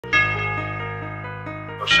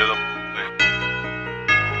Oh shit up.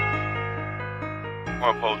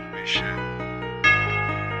 I'm supposed to be shit.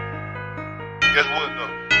 Guess what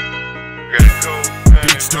though? Got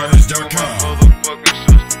cocaine running through my motherfucking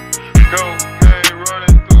system. Cocaine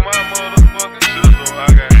running through my motherfucking system.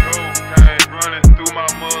 I got cocaine running through my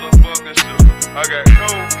motherfucking system. I got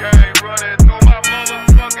cocaine running through my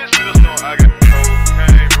motherfucking system. I got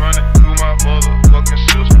cocaine running through my motherfucking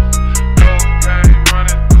system. Cocaine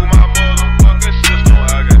running through my motherfucking system.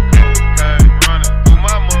 I got cocaine running through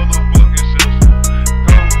my motherfucking system.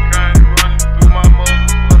 Cocaine running through my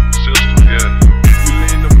motherfucking system. Yeah. You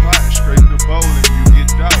lean the pot, scrape the bowl, and you get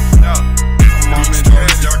doused out. Mom and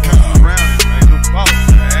daddy fucked around and made the boss.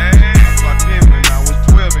 Hey, clocked in when I was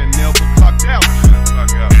 12 and never clocked out.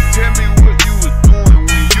 Tell me what you was doing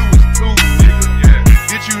when you was 2, nigga. Yeah.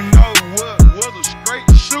 Did you know what was a straight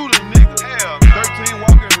shooter, nigga? Hell, 13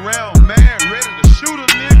 walking around, man, ready to shoot a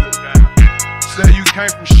nigga. Say you came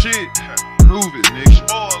from shit, prove it, nigga.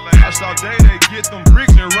 I saw Day get them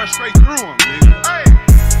bricks and run straight through them, nigga. Hey.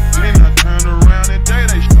 Then I turned around and Day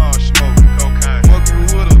started smoking cocaine.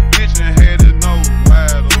 Fucking with a bitch and had his nose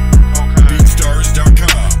wide open. Cocaine.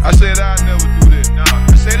 BeatStars.com. I said I'd never do that. Nah.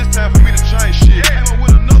 I said it's time for me to change shit. Came up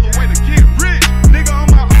with another way to get rich. Nigga, I'm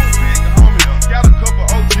my own big homie. Got a couple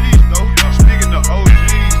OGs though. Speaking of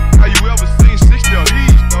OGs, how you ever seen 60 of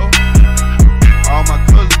these though? All my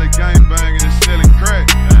cousins they gang banging and selling crack.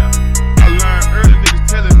 I learned early niggas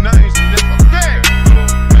telling names and it's a fact.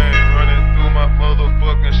 Cocaine running through my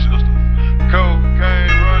motherfucking system.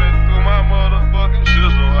 Cocaine running through my motherfucking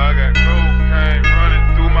system. I got cocaine running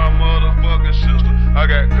through my motherfucking system. I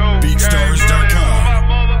got cocaine running through my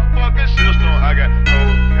motherfucking system. I got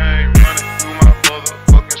cocaine running through my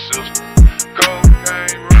motherfucking system.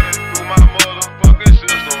 Cocaine running through my motherfucking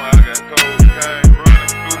system. I got cocaine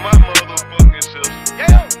running through my motherfucking system.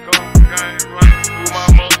 Yeah. Cocaine running through my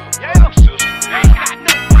motherfucking system. Ain't got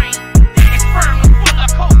no brain, niggas firm and full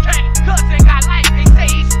of cocaine. Cousin got life, they say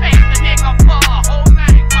he smashed the nigga for a whole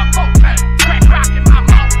thing of cocaine. Crack rockin' my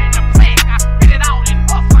mouth in the plank, I spit it out and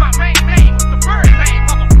puff. My main name was the bird name,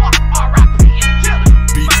 motherfucker, R.I.P. and Chillin'.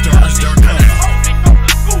 BeatStars.com. They go to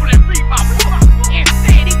school and read my book.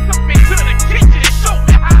 Instead, he took me to the kitchen and showed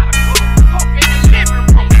me how to cook. Coke in the living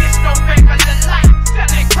room, this no regular life.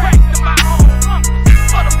 Selling crack to my own uncles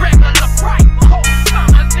for the regular price. Cold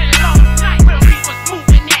summers and long nights when we was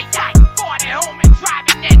moving that yike. 40 home and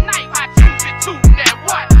driving that night. I choose it to that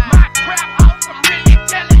what? My trap house, I'm really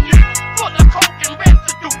telling you, full of coke and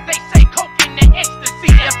residue. They say coke in the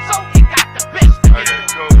ecstasy, if so, it got the best of I got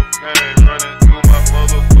cocaine running through my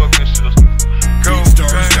motherfucking system.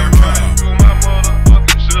 Cocaine running through my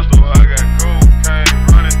motherfucking system. I got cocaine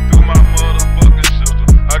running through my motherfucking system.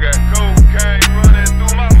 I got cocaine running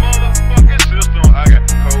through my motherfucking system. I got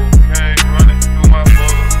cocaine running through my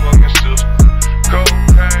motherfucking system.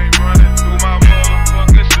 Cocaine running through my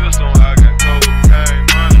motherfucking system. I got cocaine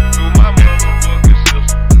running through my motherfucking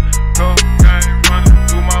system. Cocaine running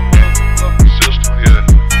through my motherfucking system. Yeah.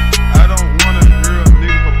 I don't wanna hear a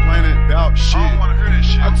nigga complaining about shit. I don't wanna hear that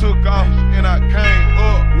shit. I took off and I came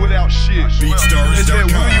up without shit. They said,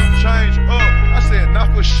 will you change up? I said,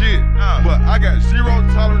 not for shit. But I got zero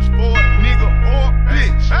tolerance for a nigga or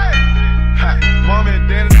bitch. Hey. Mom and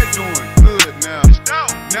daddy